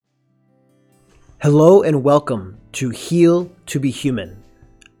Hello and welcome to Heal to be Human.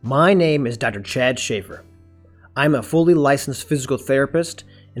 My name is Dr. Chad Schaefer. I'm a fully licensed physical therapist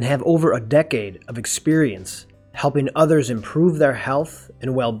and have over a decade of experience helping others improve their health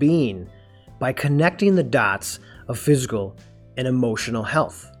and well-being by connecting the dots of physical and emotional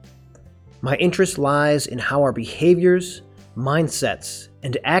health. My interest lies in how our behaviors, mindsets,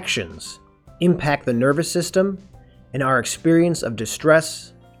 and actions impact the nervous system and our experience of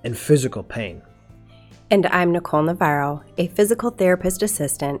distress and physical pain. And I'm Nicole Navarro, a physical therapist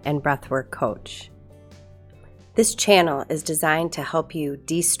assistant and breathwork coach. This channel is designed to help you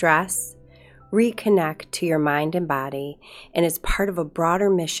de-stress, reconnect to your mind and body, and is part of a broader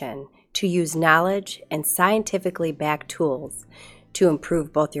mission to use knowledge and scientifically backed tools to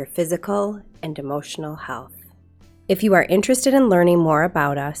improve both your physical and emotional health. If you are interested in learning more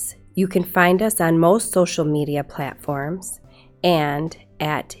about us, you can find us on most social media platforms and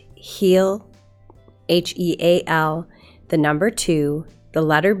at Heal, HEAL, the number 2, the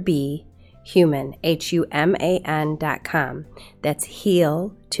letter B, human, HUMAN.com. That's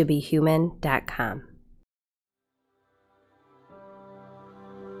healtobehuman.com.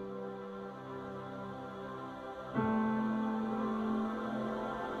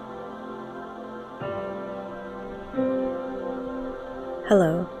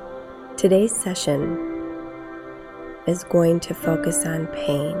 Hello. Today's session is going to focus on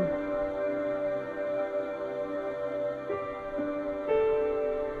pain.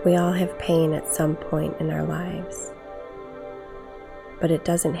 We all have pain at some point in our lives, but it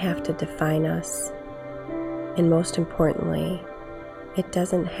doesn't have to define us, and most importantly, it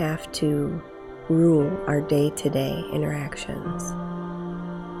doesn't have to rule our day-to-day interactions.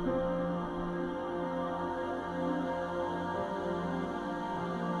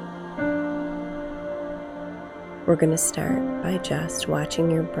 We're going to start by just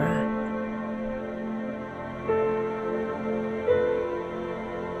watching your breath.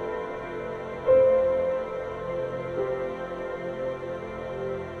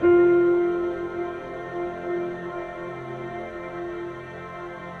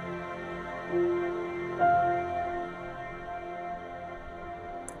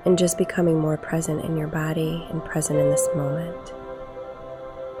 And just becoming more present in your body and present in this moment.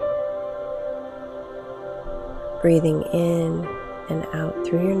 Breathing in and out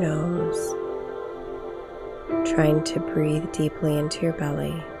through your nose, trying to breathe deeply into your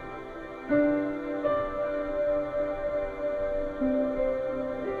belly.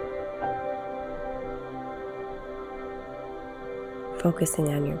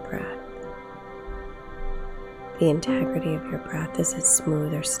 Focusing on your breath. The integrity of your breath, is it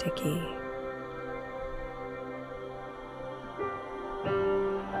smooth or sticky?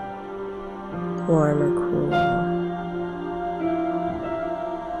 Warm or cool?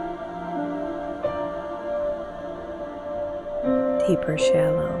 Deep or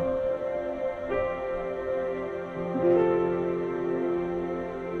shallow?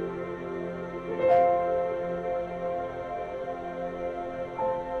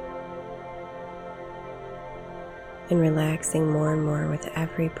 And relaxing more and more with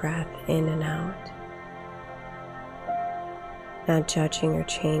every breath in and out. Not judging or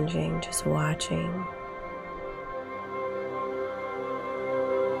changing, just watching.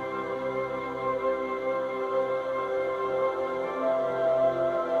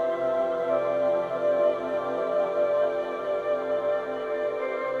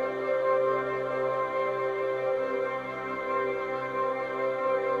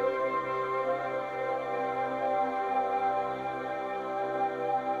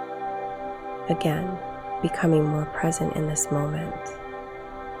 Again, becoming more present in this moment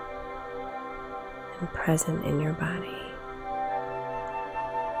and present in your body.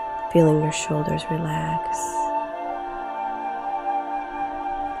 Feeling your shoulders relax.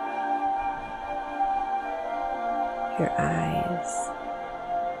 Your eyes.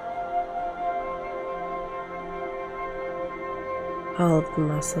 All of the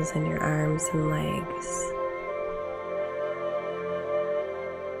muscles in your arms and legs.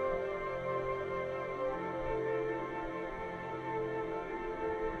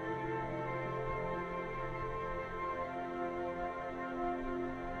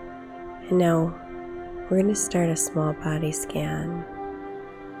 And now we're going to start a small body scan.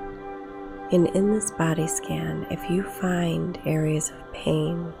 And in this body scan, if you find areas of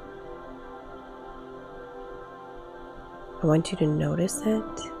pain, I want you to notice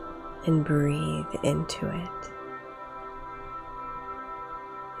it and breathe into it.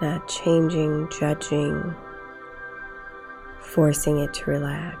 Not changing, judging, forcing it to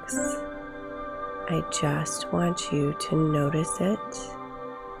relax. I just want you to notice it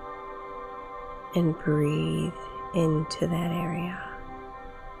and breathe into that area,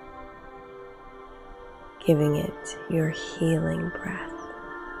 giving it your healing breath.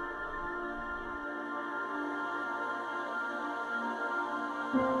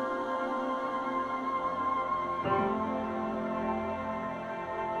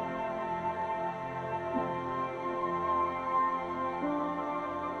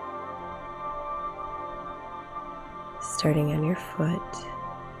 Starting on your foot,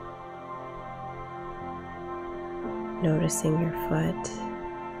 noticing your foot,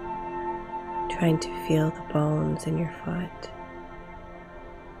 trying to feel the bones in your foot.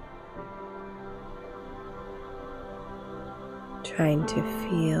 Trying to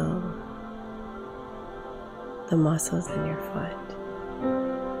feel the muscles in your foot.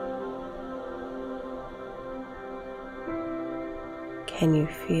 Can you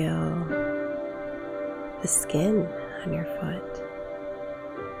feel the skin on your foot?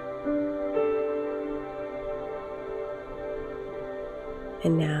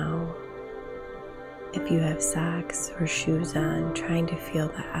 And now, if you have socks or shoes on, trying to feel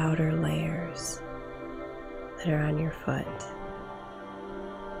the outer layers that are on your foot.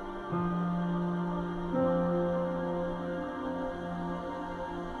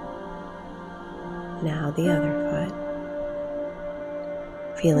 Now the other foot,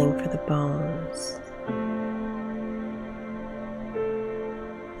 feeling for the bones,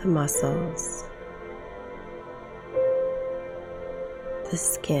 the muscles, the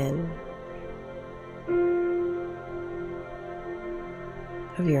skin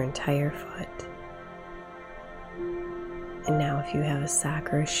of your entire foot. And now if you have a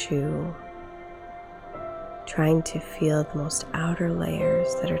sock or a shoe, trying to feel the most outer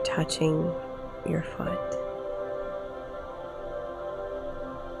layers that are touching your foot.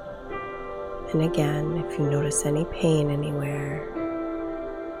 And again, if you notice any pain anywhere,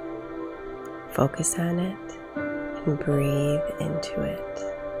 focus on it and breathe into it.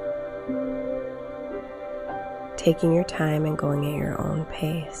 Taking your time and going at your own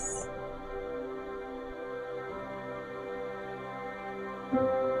pace.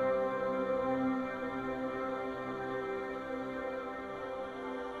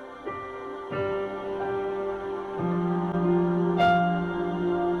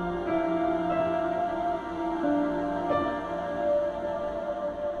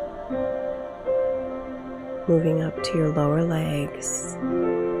 Moving up to your lower legs,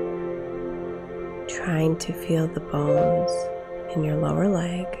 trying to feel the bones in your lower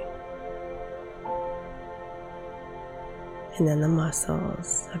leg, and then the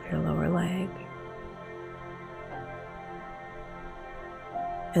muscles of your lower leg,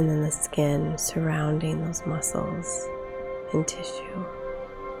 and then the skin surrounding those muscles and tissue.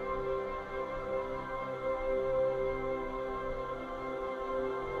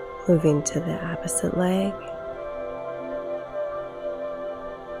 Moving to the opposite leg,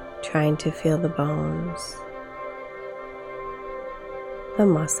 trying to feel the bones, the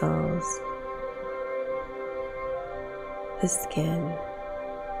muscles, the skin.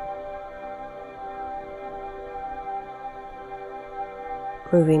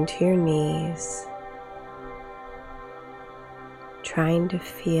 Moving to your knees, trying to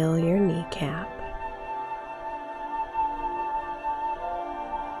feel your kneecap,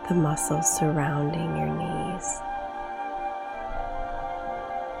 the muscles surrounding your knees,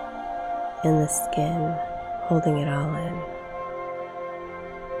 and the skin holding it all in.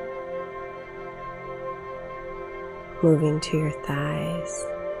 Moving to your thighs,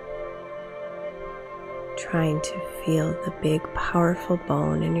 trying to feel the big, powerful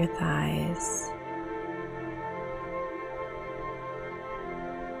bone in your thighs.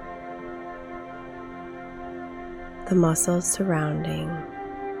 The muscles surrounding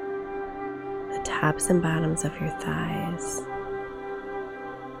the tops and bottoms of your thighs.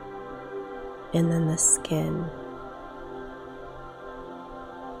 And then the skin.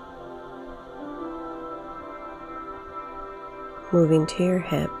 Moving to your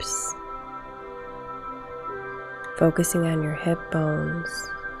hips, focusing on your hip bones,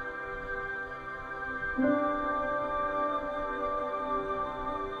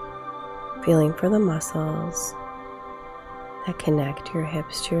 feeling for the muscles that connect your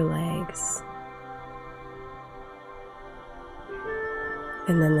hips to your legs,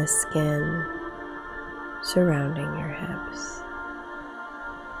 and then the skin surrounding your hips.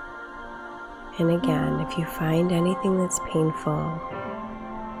 And again, if you find anything that's painful,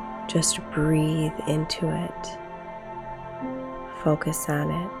 just breathe into it. Focus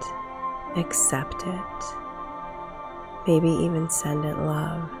on it. Accept it. Maybe even send it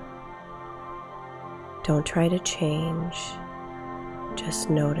love. Don't try to change. Just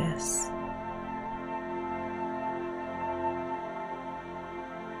notice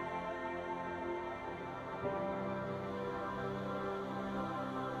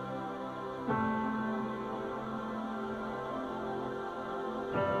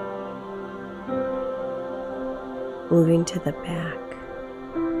moving to the back,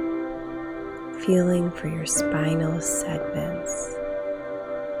 feeling for your spinal segments,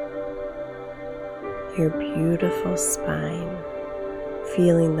 your beautiful spine,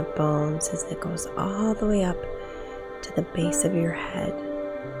 feeling the bones as it goes all the way up to the base of your head,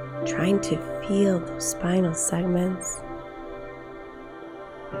 trying to feel those spinal segments.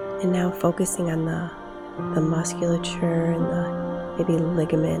 And now focusing on the musculature and the maybe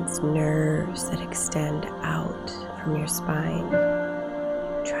ligaments, nerves that extend out from your spine,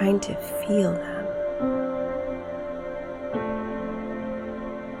 trying to feel them.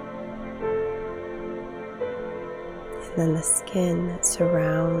 And then the skin that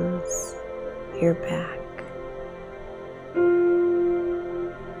surrounds your back.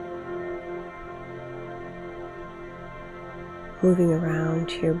 Moving around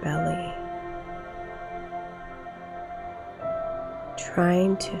to your belly,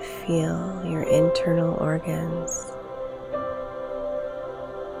 trying to feel your internal organs,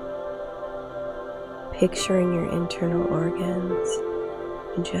 picturing your internal organs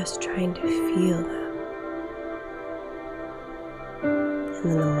and just trying to feel them, and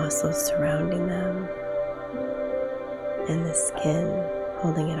then the muscles surrounding them and the skin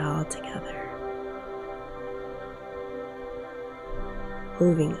holding it all together.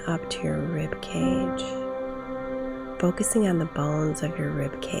 Moving up to your rib cage, focusing on the bones of your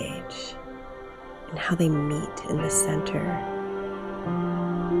rib cage and how they meet in the center.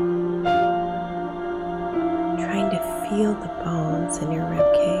 Trying to feel the bones in your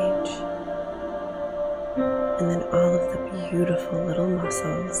rib cage, and then all of the beautiful little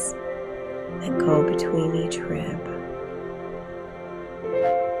muscles that go between each rib.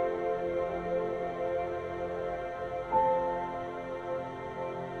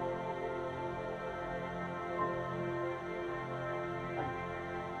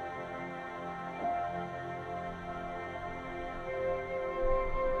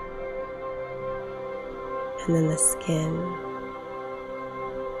 And then the skin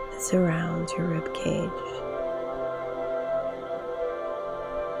that surrounds your rib cage.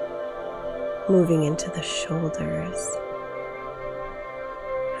 Moving into the shoulders,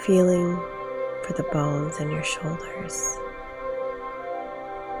 feeling for the bones in your shoulders.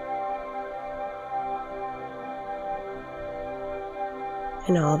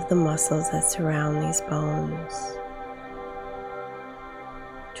 And all of the muscles that surround these bones.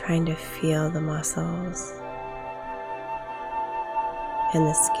 Trying to feel the muscles and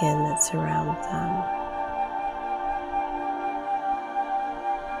the skin that surrounds them.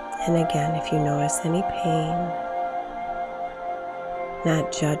 And again, if you notice any pain,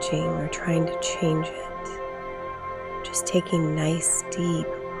 not judging or trying to change it, just taking nice deep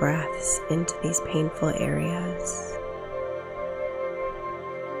breaths into these painful areas.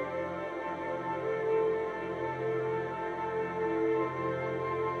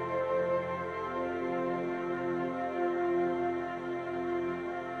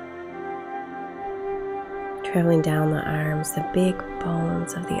 Traveling down the arms, the big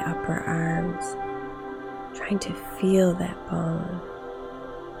bones of the upper arms, trying to feel that bone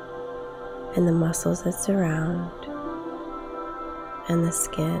and the muscles that surround and the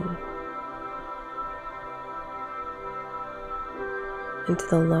skin. Into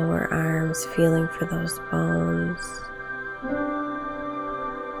the lower arms, feeling for those bones,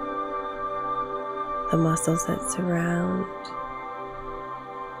 the muscles that surround,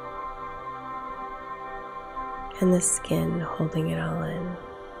 and the skin holding it all in.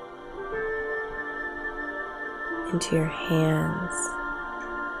 Into your hands,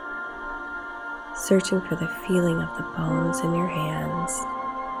 searching for the feeling of the bones in your hands,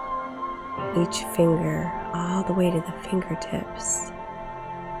 each finger all the way to the fingertips,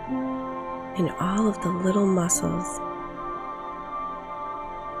 and all of the little muscles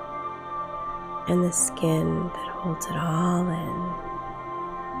and the skin that holds it all in.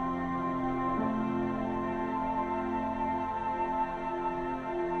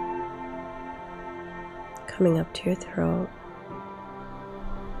 Coming up to your throat,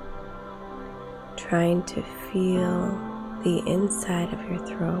 trying to feel the inside of your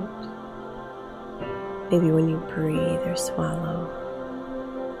throat, maybe when you breathe or swallow,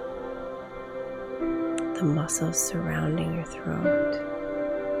 the muscles surrounding your throat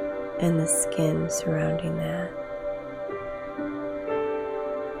and the skin surrounding that.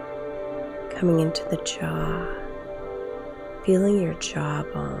 Coming into the jaw, feeling your jaw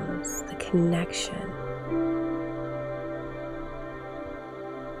bones, the connection,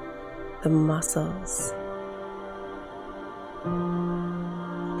 the muscles,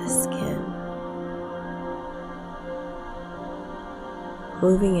 the skin.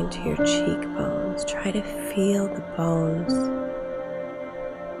 Moving into your cheekbones, So try to feel the bones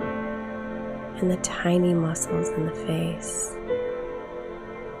and the tiny muscles in the face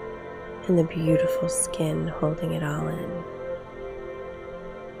and the beautiful skin holding it all in.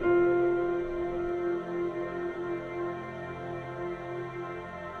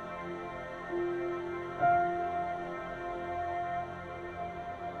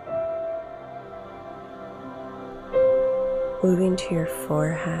 Moving to your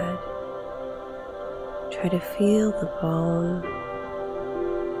forehead, try to feel the bone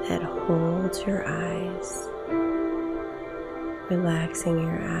that holds your eyes, relaxing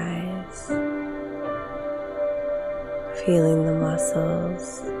your eyes, feeling the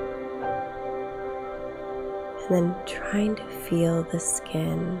muscles, and then trying to feel the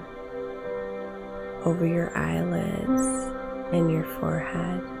skin over your eyelids and your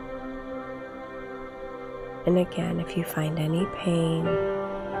forehead. And again, if you find any pain,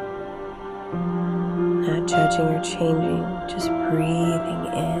 not judging or changing, just breathing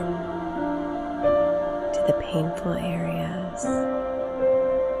in to the painful areas,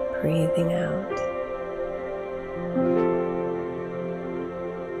 breathing out.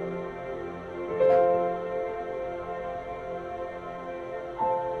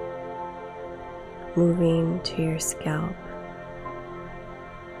 Moving to your scalp,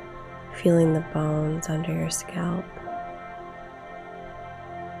 feeling the bones under your scalp,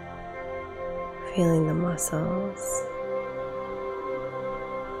 feeling the muscles,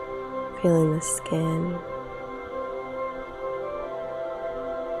 feeling the skin.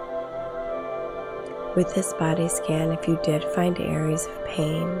 With this body scan, if you did find areas of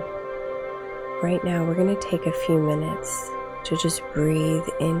pain, right now we're going to take a few minutes to just breathe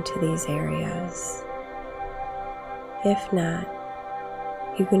into these areas. If not,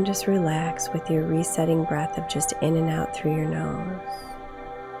 you can just relax with your resetting breath of just in and out through your nose.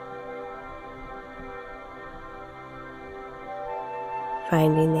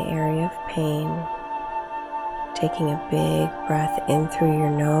 Finding the area of pain, taking a big breath in through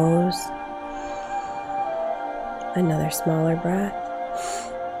your nose, another smaller breath,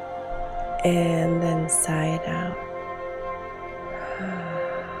 and then sigh it out.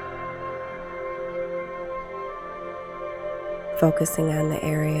 Focusing on the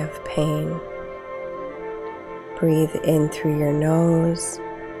area of pain. Breathe in through your nose.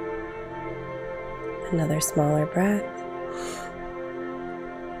 Another smaller breath.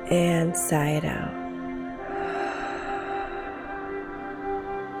 And sigh it out.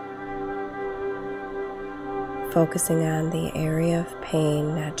 Focusing on the area of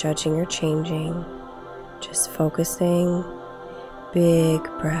pain, not judging or changing. Just focusing. Big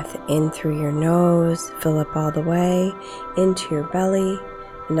breath in through your nose, fill up all the way into your belly.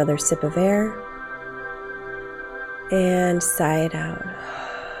 Another sip of air, and sigh it out.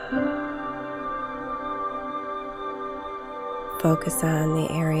 Focus on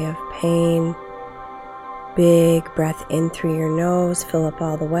the area of pain. Big breath in through your nose, fill up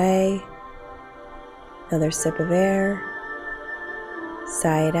all the way. Another sip of air,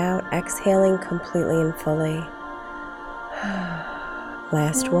 sigh it out, exhaling completely and fully.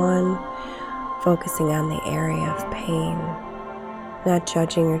 Last one, focusing on the area of pain, not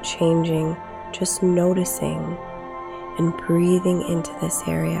judging or changing, just noticing and breathing into this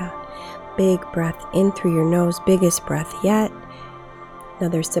area. Big breath in through your nose, biggest breath yet.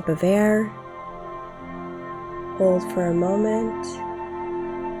 Another sip of air. Hold for a moment.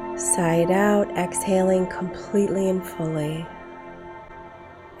 Sigh it out, exhaling completely and fully.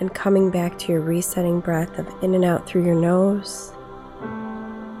 And coming back to your resetting breath of in and out through your nose.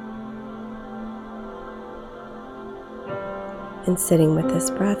 And sitting with this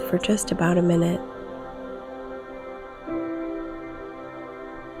breath for just about a minute.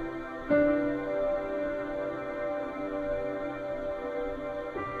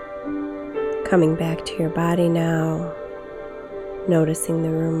 Coming back to your body now, noticing the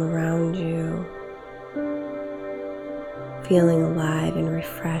room around you, feeling alive and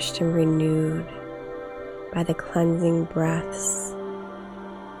refreshed and renewed by the cleansing breaths.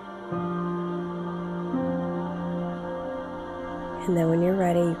 And then when you're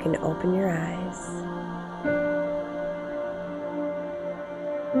ready, you can open your eyes.